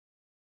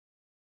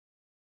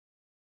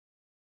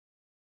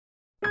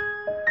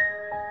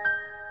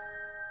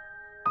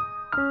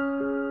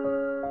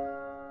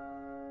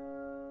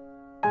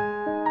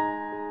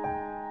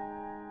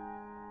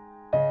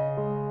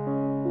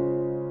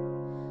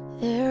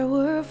There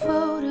were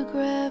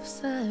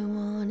photographs I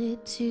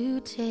wanted to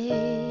take,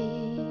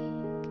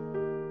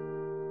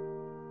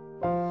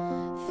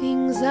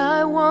 things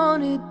I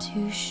wanted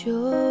to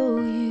show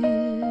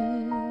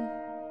you,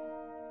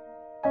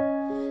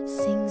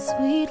 sing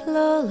sweet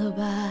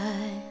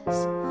lullabies,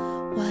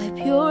 wipe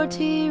your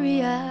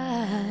teary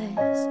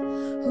eyes.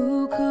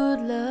 Who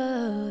could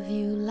love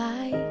you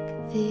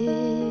like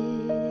this?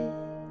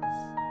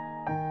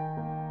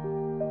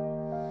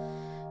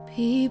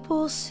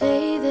 People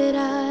say that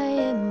I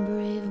am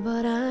brave,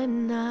 but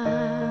I'm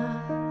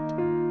not.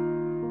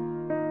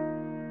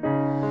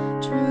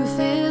 Truth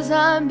is,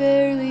 I'm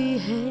barely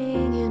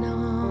hanging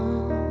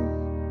on.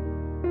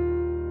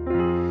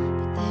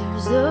 But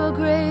there's a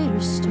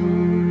greater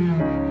story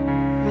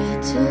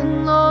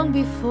written long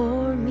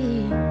before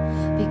me,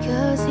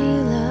 because he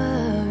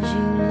loves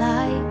you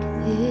like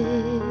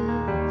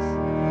this.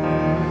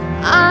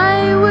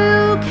 I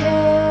will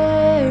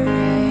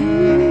carry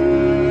you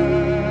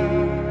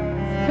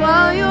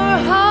while your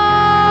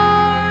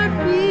heart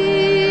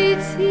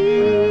beats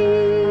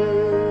here,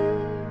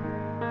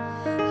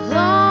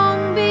 long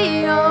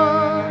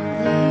beyond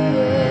the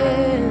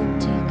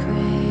empty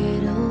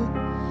cradle,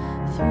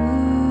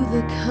 through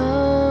the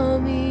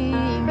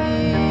coming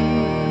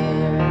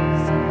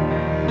years.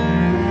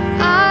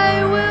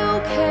 I will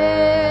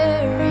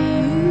carry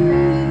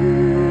you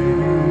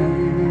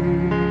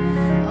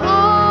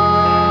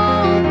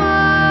all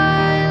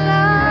my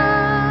life.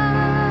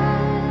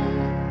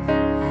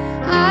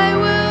 I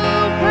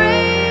will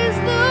praise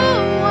the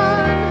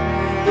one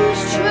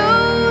who's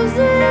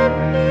chosen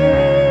me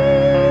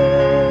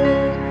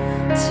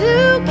to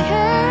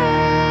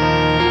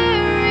carry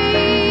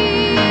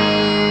you.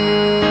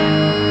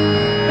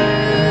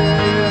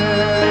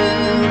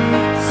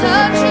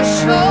 Such a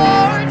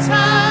short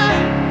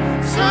time,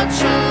 such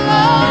a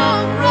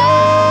long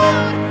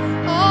road,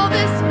 all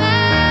this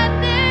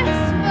madness,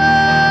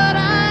 but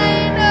I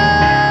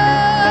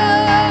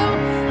know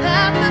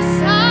that the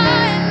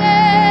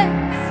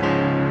silence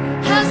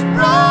has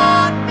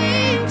brought me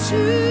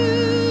to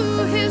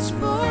his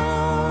voice,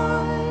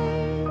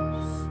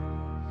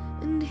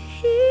 and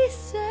he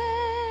says,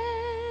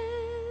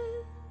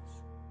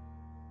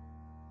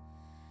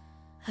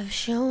 I've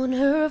shown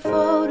her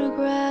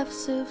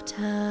photographs of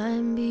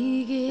time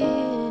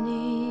beginning,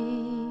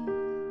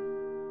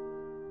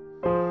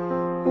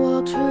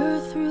 walked her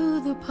through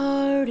the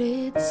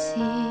parted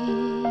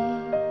seas,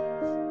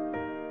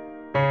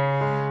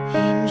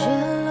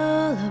 angel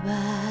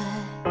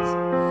lullabies,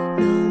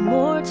 no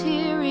more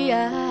teary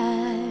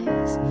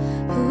eyes.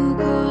 Who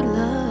could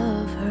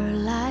love her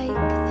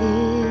like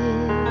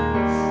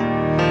this?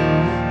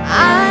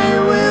 I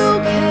will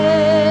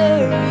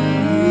carry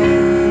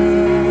you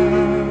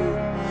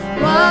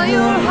while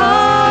your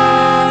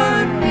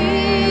heart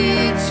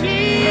beats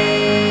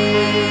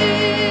here,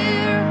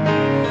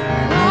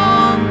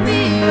 long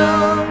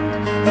beyond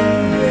the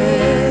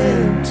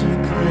empty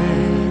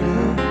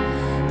cradle,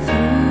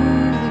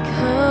 through the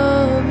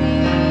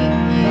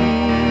coming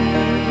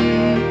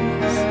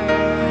years.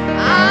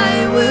 I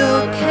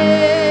will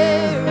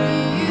carry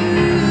you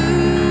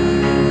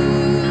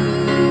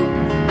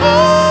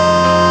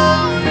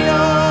all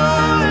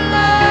your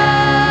life.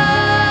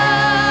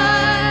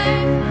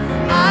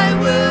 I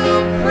will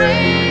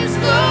praise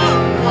the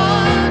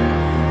one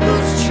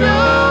who's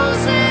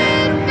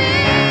chosen me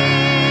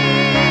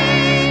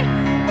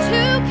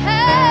to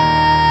carry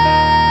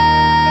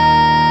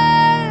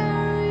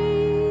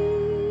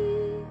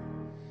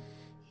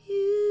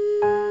you.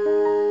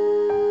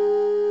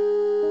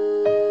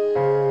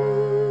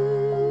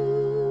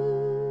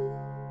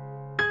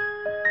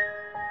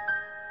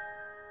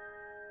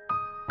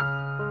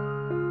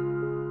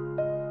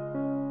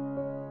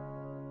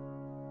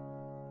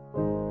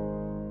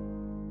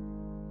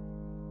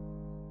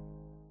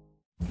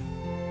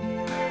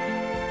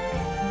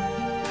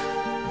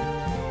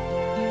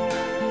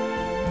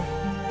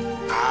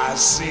 I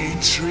see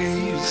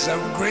trees of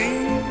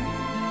green,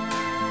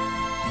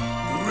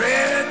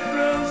 red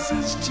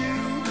roses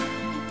too.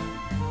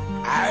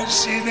 I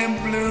see them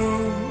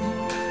bloom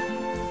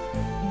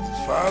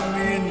for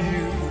me and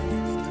you.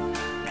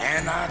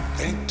 And I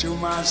think to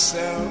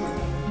myself,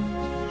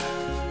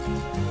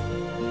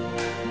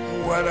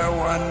 what a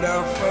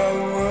wonderful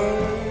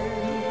world.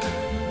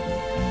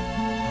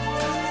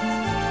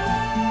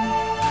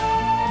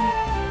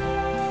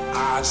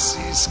 I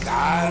see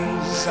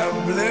skies of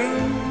blue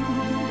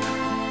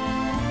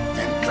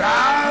and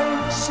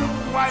clouds of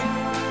white,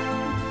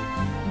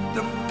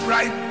 the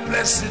bright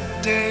blessed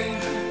day,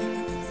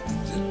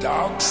 the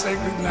dark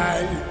sacred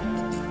night.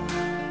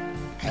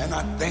 And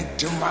I think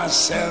to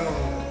myself,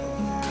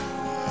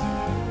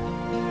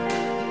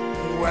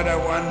 what a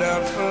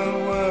wonderful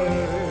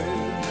world.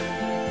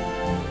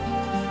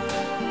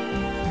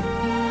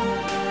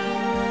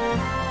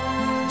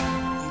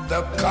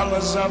 The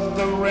colors of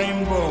the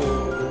rainbow,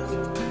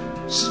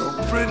 so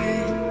pretty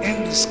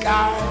in the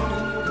sky,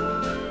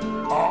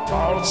 are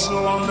also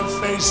on the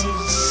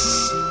faces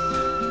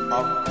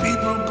of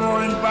people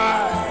going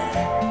by.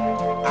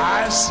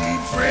 I see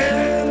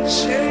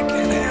friends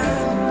shaking hands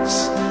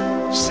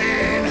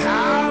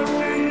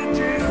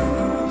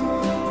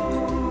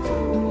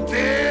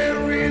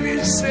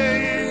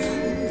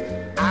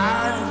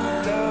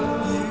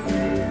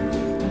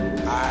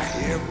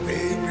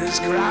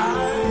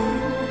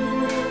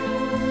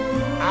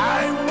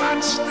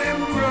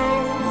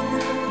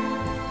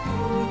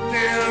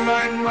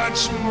and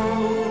much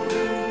more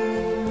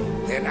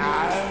than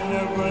I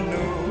ever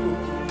knew.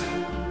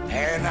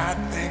 And I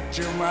think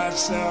to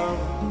myself,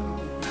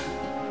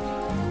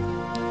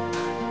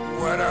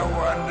 what a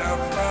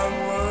wonderful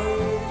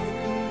world.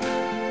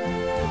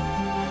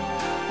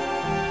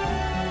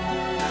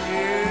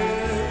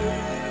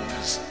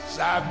 Yes,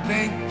 I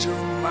think to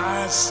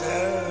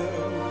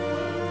myself,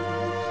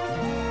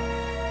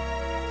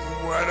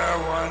 what a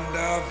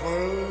wonderful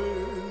world.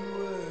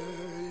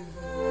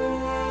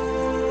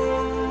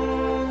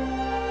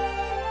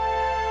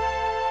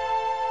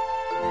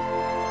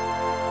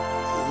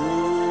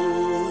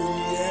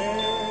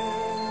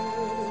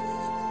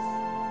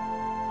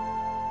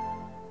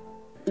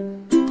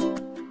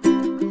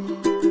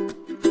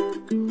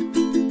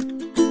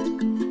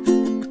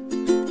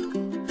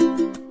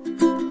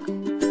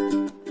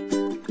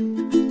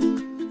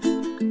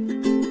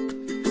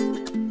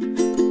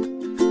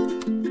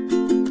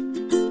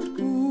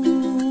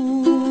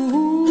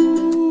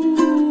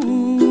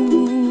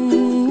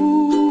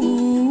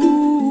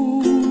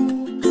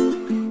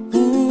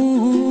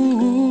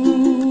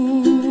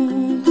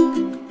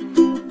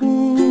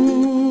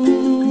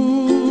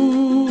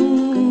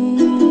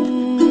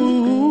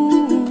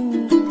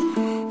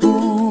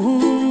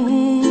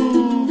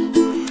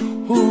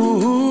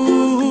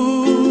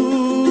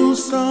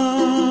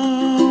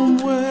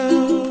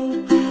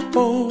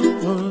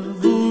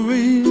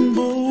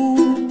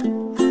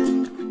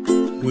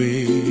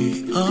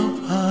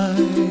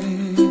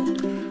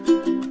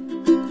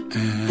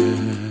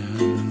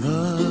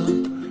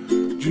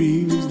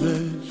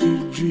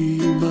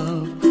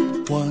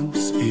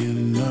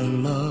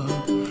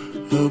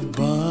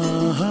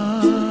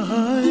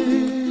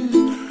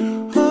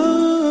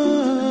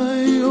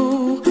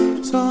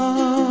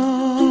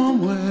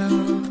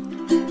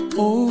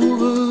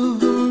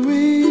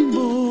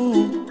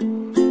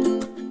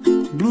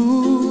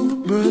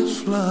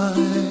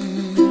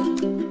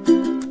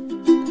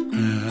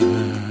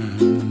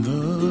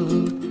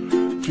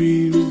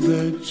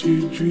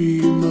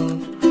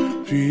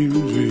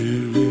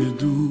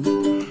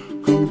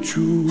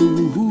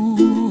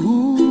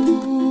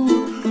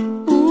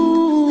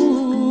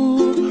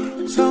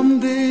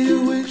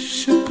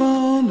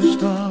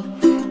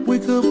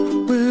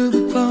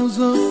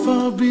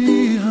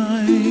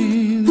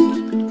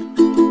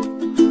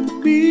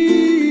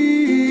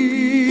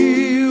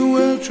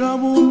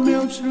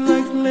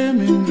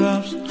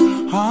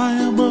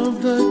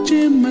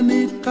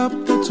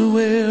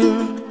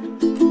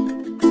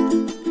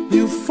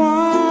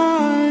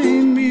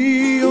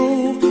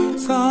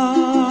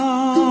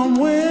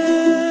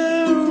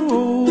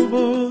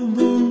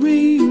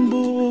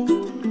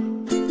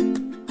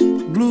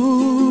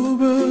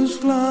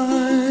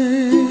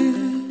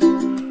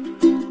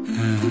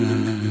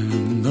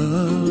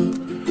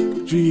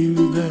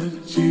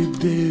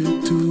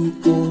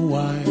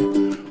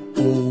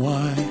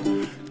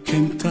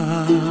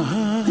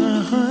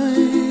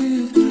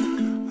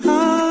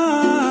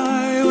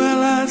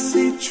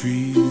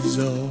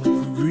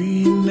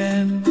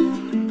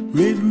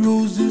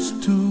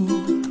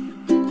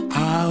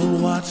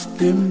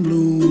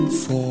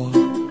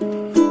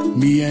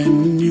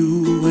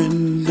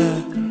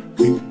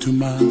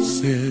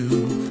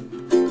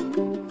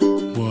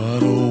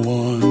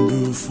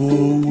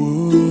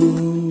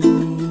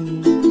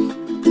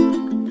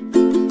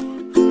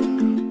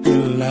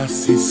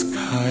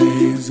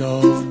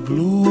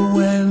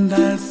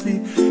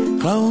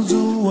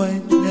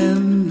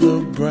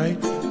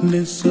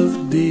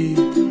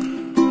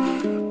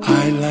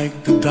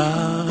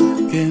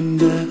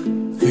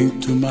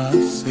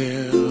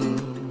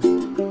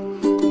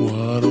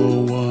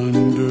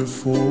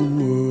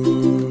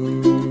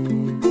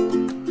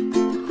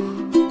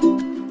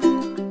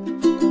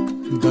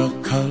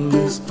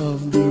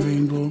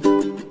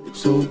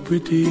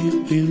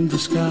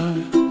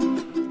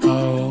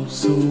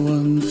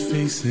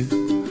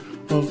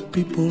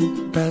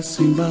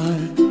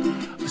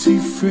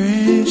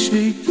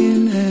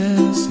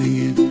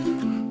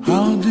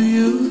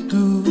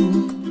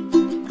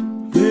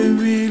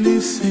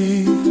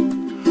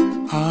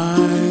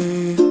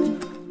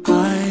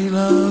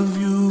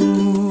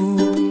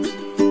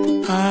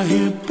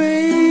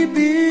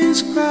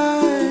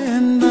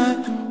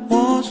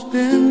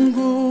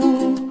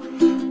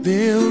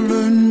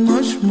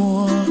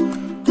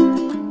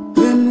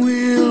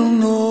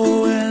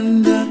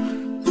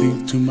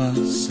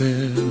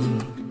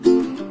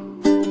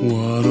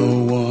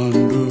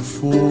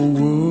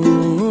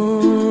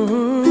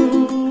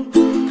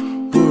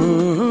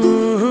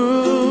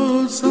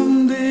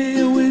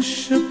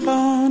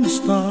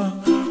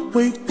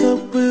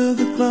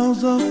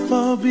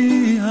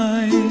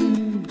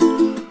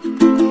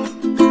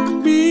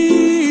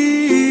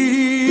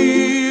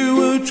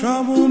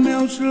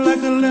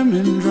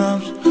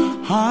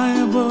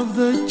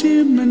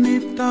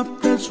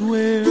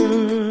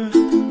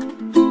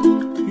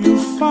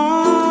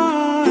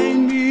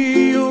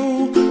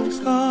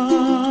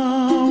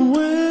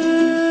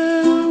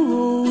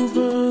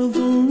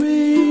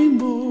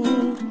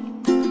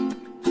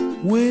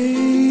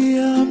 Way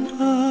up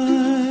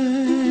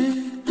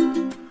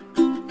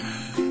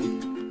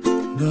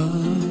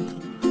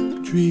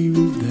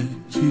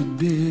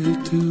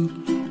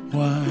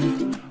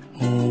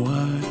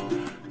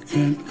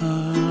and I